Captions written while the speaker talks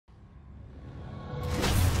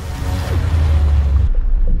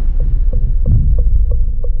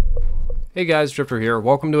Hey guys, Drifter here.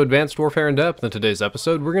 Welcome to Advanced Warfare in Depth. In today's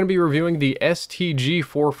episode, we're going to be reviewing the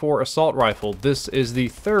STG44 assault rifle. This is the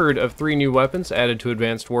third of 3 new weapons added to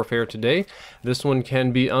Advanced Warfare today. This one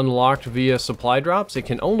can be unlocked via supply drops. It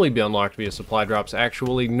can only be unlocked via supply drops.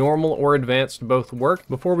 Actually, normal or advanced both work.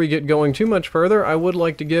 Before we get going too much further, I would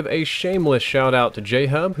like to give a shameless shout out to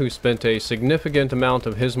J-Hub, who spent a significant amount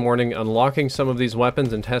of his morning unlocking some of these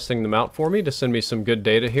weapons and testing them out for me to send me some good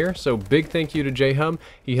data here. So big thank you to J-Hub.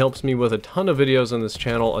 He helps me with a ton of videos on this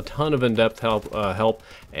channel, a ton of in-depth help,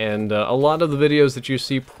 and a lot of the videos that you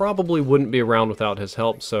see probably wouldn't be around without his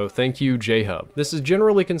help, so thank you, J-Hub. This is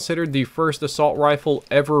generally considered the first assault rifle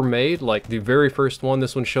ever made, like the very first one.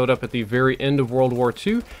 This one showed up at the very end of World War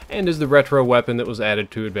II, and is the retro weapon that was added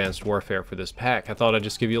to Advanced Warfare for this pack. I thought I'd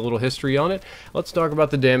just give you a little history on it. Let's talk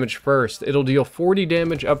about the damage first. It'll deal 40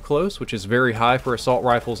 damage up close, which is very high for assault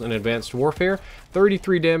rifles in Advanced Warfare,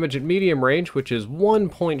 33 damage at medium range, which is 1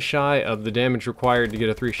 point shy of the damage required to get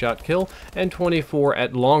a 3-shot kill, and 24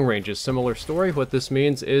 at long ranges. Similar story. What this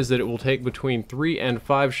means is that it will take between 3 and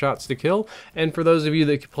 5 shots to kill, and for those of you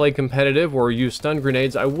that play competitive or use stun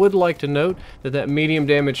grenades, I would like to note that that medium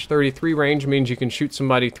damage 33 range means you can shoot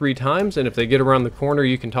somebody 3 times, and if they get around the corner,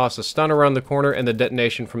 you can toss a stun around the corner, and the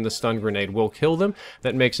detonation from the stun grenade will kill them.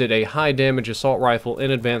 That makes it a high damage assault rifle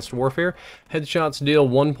in Advanced Warfare. Headshots deal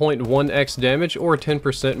 1.1x damage, or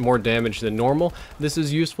 10% more damage than normal. This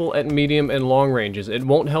is useful at medium and long ranges. It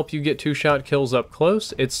won't help you get 2-shot kills up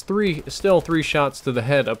close. It's still 3 shots to the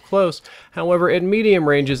head up close. However, at medium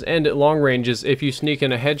ranges and at long ranges, if you sneak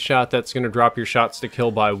in a headshot, that's going to drop your shots to kill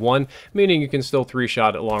by 1, meaning you can still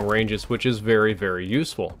 3-shot at long ranges, which is very, very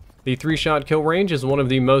useful. The 3-shot kill range is one of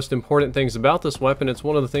the most important things about this weapon. It's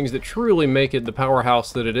one of the things that truly make it the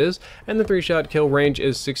powerhouse that it is, and the 3-shot kill range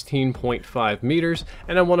is 16.5 meters,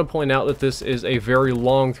 and I want to point out that this is a very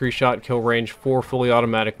long 3-shot kill range for fully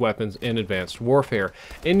automatic weapons in Advanced Warfare.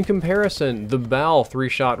 In comparison, the BAL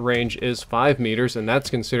 3-shot range is 5 meters, and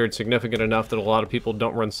that's considered significant enough that a lot of people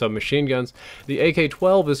don't run submachine guns. The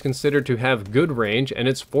AK-12 is considered to have good range, and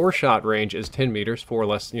its 4-shot range is 10 meters, 4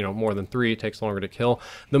 less, more than 3, it takes longer to kill.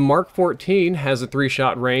 The Mark 14 has a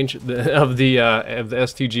 3-shot range of the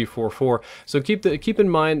STG44. So keep in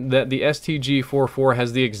mind that the STG44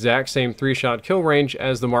 has the exact same 3-shot kill range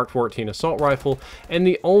as the Mark 14 assault rifle, and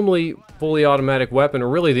the only fully automatic weapon, or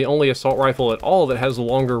really the only assault rifle at all that has a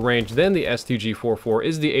longer range than the STG44,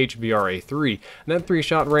 is the HBR-A3. And that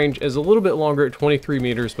 3-shot range is a little bit longer at 23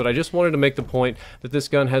 meters, but I just wanted to make the point that this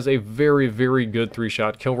gun has a very, very good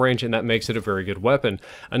 3-shot kill range, and that makes it a very good weapon.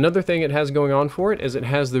 Another thing it has going on for it is it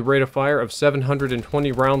has the rate of fire of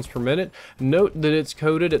 720 rounds per minute. Note that it's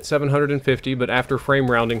coded at 750, but after frame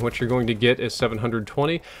rounding, what you're going to get is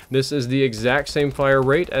 720. This is the exact same fire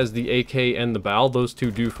rate as the AK and the BAL. Those two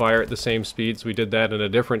do fire at the same speeds. We did that in a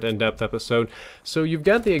different in-depth episode. So you've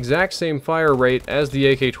got the exact same fire rate as the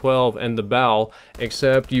AK-12 and the BAL,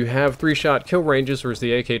 except you have 3-shot kill ranges, whereas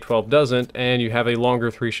the AK-12 doesn't, and you have a longer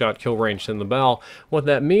 3-shot kill range than the BAL. What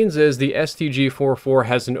that means is the STG44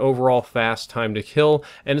 has an overall fast time to kill,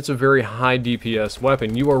 and it's a very high DPS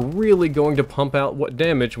weapon. You are really going to pump out what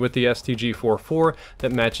damage with the STG44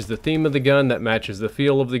 that matches the theme of the gun, that matches the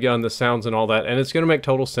feel of the gun, the sounds and all that, and it's going to make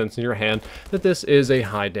total sense in your hand that this is a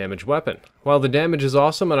high damage weapon. While the damage is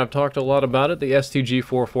awesome, and I've talked a lot about it, the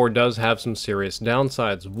STG44 does have some serious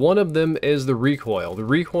downsides. One of them is the recoil. The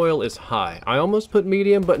recoil is high. I almost put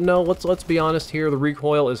medium, but no, let's be honest here, the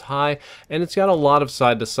recoil is high, and it's got a lot of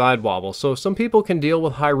side-to-side wobble. So some people can deal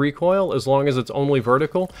with high recoil as long as it's only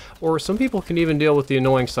vertical, or some people can even deal with the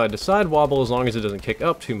annoying side-to-side wobble as long as it doesn't kick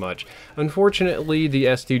up too much. Unfortunately, the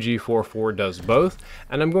STG44 does both,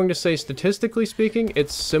 and I'm going to say statistically speaking,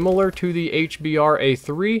 it's similar to the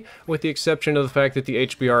HBR-A3, with the exception of the fact that the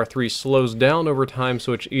HBR-3 slows down over time,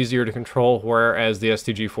 so it's easier to control, whereas the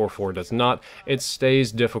STG44 does not. It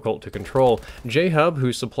stays difficult to control. J-Hub,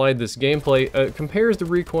 who supplied this gameplay, compares the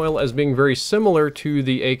recoil as being very similar to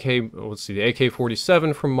the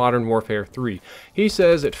AK-47 from Modern Warfare 3. He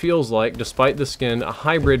says it feels like, despite the skin, a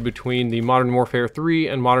hybrid between the Modern Warfare 3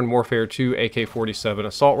 and Modern Warfare 2 AK-47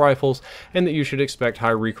 assault rifles, and that you should expect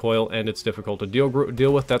high recoil, and it's difficult to deal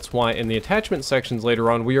with. That's why in the attachment sections later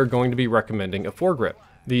on, we are going to be recommending a foregrip.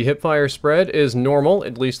 The hipfire spread is normal,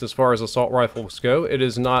 at least as far as assault rifles go. It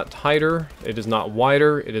is not tighter, it is not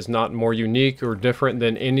wider, it is not more unique or different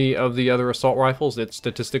than any of the other assault rifles. It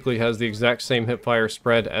statistically has the exact same hipfire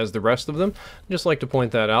spread as the rest of them. Just like to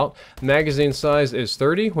point that out. Magazine size is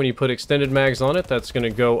 30. When you put extended mags on it, that's going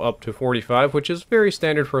to go up to 45, which is very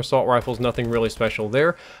standard for assault rifles, nothing really special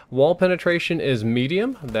there. Wall penetration is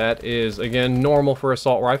medium. That is, again, normal for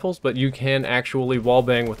assault rifles, but you can actually wall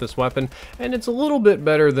bang with this weapon, and it's a little bit better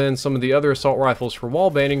better than some of the other assault rifles for wall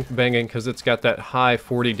banging because it's got that high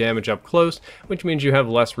 40 damage up close, which means you have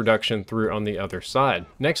less reduction through on the other side.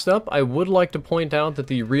 Next up, I would like to point out that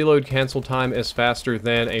the reload cancel time is faster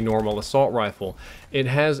than a normal assault rifle. It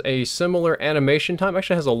has a similar animation time,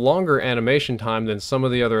 actually has a longer animation time than some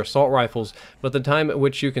of the other assault rifles, but the time at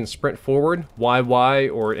which you can sprint forward,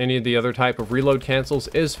 YY, or any of the other type of reload cancels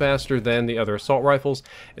is faster than the other assault rifles.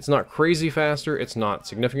 It's not crazy faster, it's not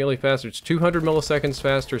significantly faster, it's 200 milliseconds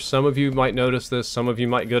faster. Some of you might notice this, some of you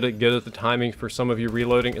might get it, the timing for some of you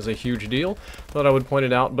reloading is a huge deal. Thought I would point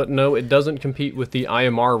it out, but no, it doesn't compete with the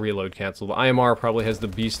IMR reload cancel. The IMR probably has the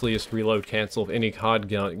beastliest reload cancel of any COD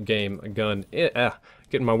gun.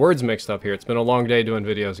 Getting my words mixed up here. It's been a long day doing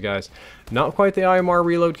videos, guys. Not quite the IMR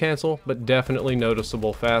reload cancel, but definitely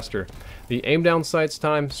noticeable faster. The aim down sights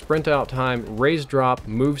time, sprint out time, raise drop,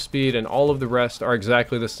 move speed, and all of the rest are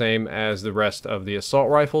exactly the same as the rest of the assault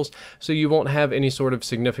rifles, so you won't have any sort of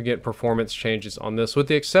significant performance changes on this, with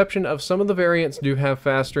the exception of some of the variants do have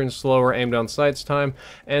faster and slower aim down sights time,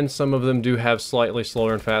 and some of them do have slightly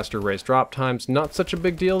slower and faster raise drop times. Not such a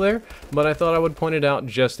big deal there, but I thought I would point it out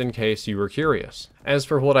just in case you were curious. As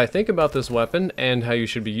for what I think about this weapon and how you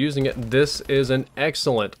should be using it, this is an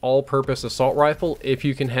excellent all-purpose assault rifle if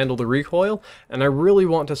you can handle the recoil, and I really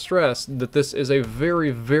want to stress that this is a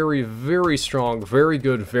very, very, very strong, very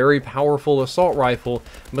good, very powerful assault rifle,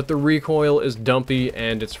 but the recoil is dumpy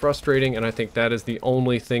and it's frustrating, and I think that is the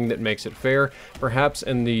only thing that makes it fair. Perhaps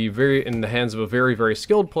in the hands of a very, very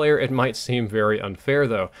skilled player, it might seem very unfair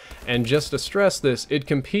though. And just to stress this, it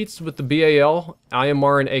competes with the BAL,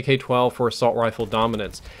 IMR, and AK-12 for assault rifle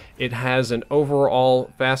dominance. It has an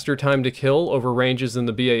overall faster time to kill over ranges than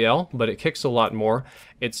the BAL, but it kicks a lot more.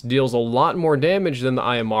 It deals a lot more damage than the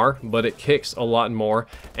IMR, but it kicks a lot more.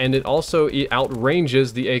 And it also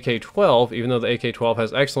outranges the AK-12, even though the AK-12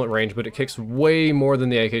 has excellent range, but it kicks way more than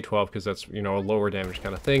the AK-12 because that's, you know, a lower damage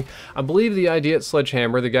kind of thing. I believe the idea at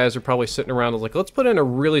Sledgehammer, the guys are probably sitting around like, let's put in a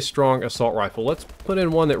really strong assault rifle. Let's put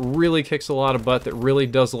in one that really kicks a lot of butt, that really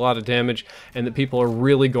does a lot of damage, and that people are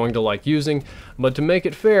really going to like using. But to make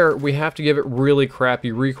it fair, we have to give it really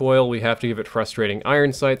crappy recoil, we have to give it frustrating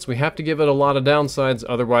iron sights, we have to give it a lot of downsides,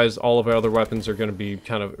 otherwise all of our other weapons are going to be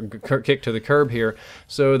kind of kicked to the curb here.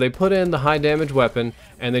 So they put in the high damage weapon,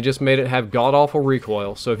 and they just made it have god-awful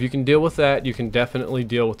recoil. So if you can deal with that, you can definitely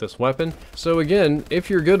deal with this weapon. So again, if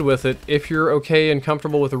you're good with it, if you're okay and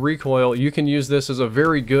comfortable with the recoil, you can use this as a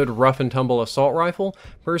very good rough and tumble assault rifle.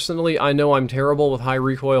 Personally, I know I'm terrible with high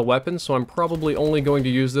recoil weapons, so I'm probably only going to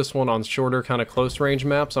use this one on shorter kind of close range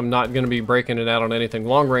maps. I'm not going to be breaking it out on anything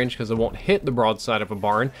long range because it won't hit the broadside of a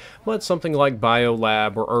barn, but something like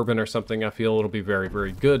Biolab or Urban or something, I feel it'll be very,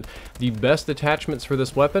 very good. The best attachments for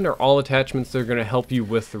this weapon are all attachments that are going to help you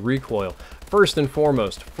with the recoil. First and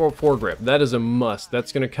foremost, foregrip. That is a must.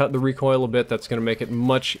 That's going to cut the recoil a bit. That's going to make it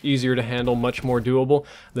much easier to handle, much more doable.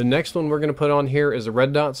 The next one we're going to put on here is a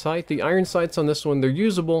red dot sight. The iron sights on this one, they're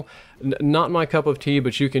usable. Not my cup of tea,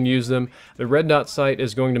 but you can use them. The red dot sight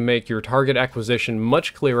is going to make your target acquisition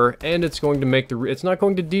much clearer, and it's going to make it's not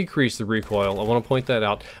going to decrease the recoil. I want to point that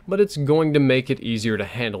out, but it's going to make it easier to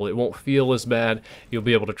handle. It won't feel as bad. You'll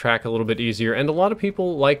be able to track a little bit easier, and a lot of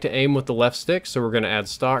people like to aim with the left stick, so we're going to add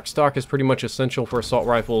stock. Stock is pretty much essential for assault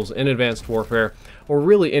rifles in Advanced Warfare, or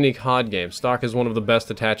really any COD game. Stock is one of the best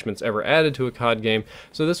attachments ever added to a COD game,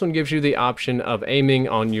 so this one gives you the option of aiming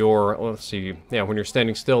on your, let's see, yeah, when you're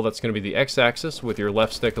standing still, that's going to be the X-axis with your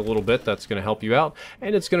left stick a little bit. That's going to help you out,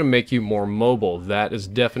 and it's going to make you more mobile. That is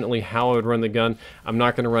definitely how I would run the gun. I'm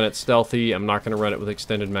not going to run it stealthy. I'm not going to run it with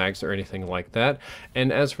extended mags or anything like that.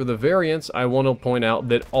 And as for the variants, I want to point out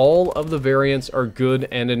that all of the variants are good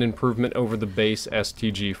and an improvement over the base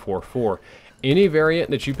STG44. Any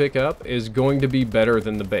variant that you pick up is going to be better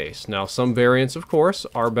than the base. Now, some variants, of course,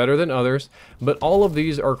 are better than others, but all of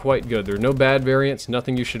these are quite good. There are no bad variants,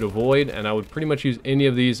 nothing you should avoid, and I would pretty much use any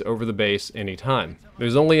of these over the base anytime.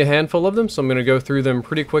 There's only a handful of them, so I'm going to go through them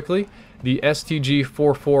pretty quickly. The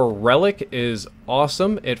STG44 Relic is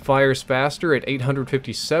awesome. It fires faster at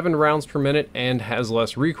 857 rounds per minute and has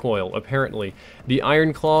less recoil, apparently. The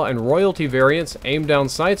Iron Claw and Royalty variants aim down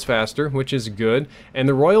sights faster, which is good, and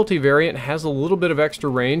the Royalty variant has a little bit of extra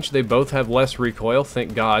range. They both have less recoil,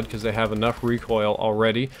 thank God, because they have enough recoil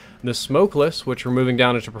already. The Smokeless, which we're moving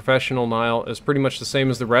down into Professional now, is pretty much the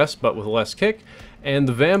same as the rest, but with less kick. And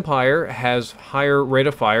the Vampire has higher rate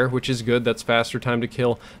of fire, which is good. That's faster time to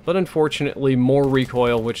kill, but unfortunately more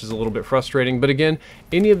recoil, which is a little bit frustrating. But again,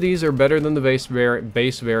 any of these are better than the base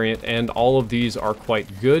variant, and all of these are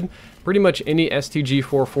quite good. pretty much any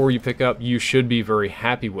STG44 you pick up, you should be very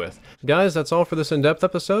happy with. Guys, that's all for this in-depth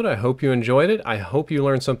episode. I hope you enjoyed it. I hope you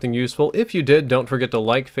learned something useful. If you did, don't forget to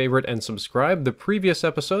like, favorite, and subscribe. The previous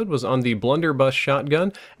episode was on the blunderbuss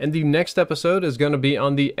shotgun, and the next episode is going to be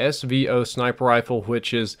on the SVO sniper rifle,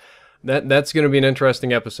 which is, that's going to be an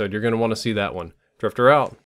interesting episode. You're going to want to see that one. Drifter out.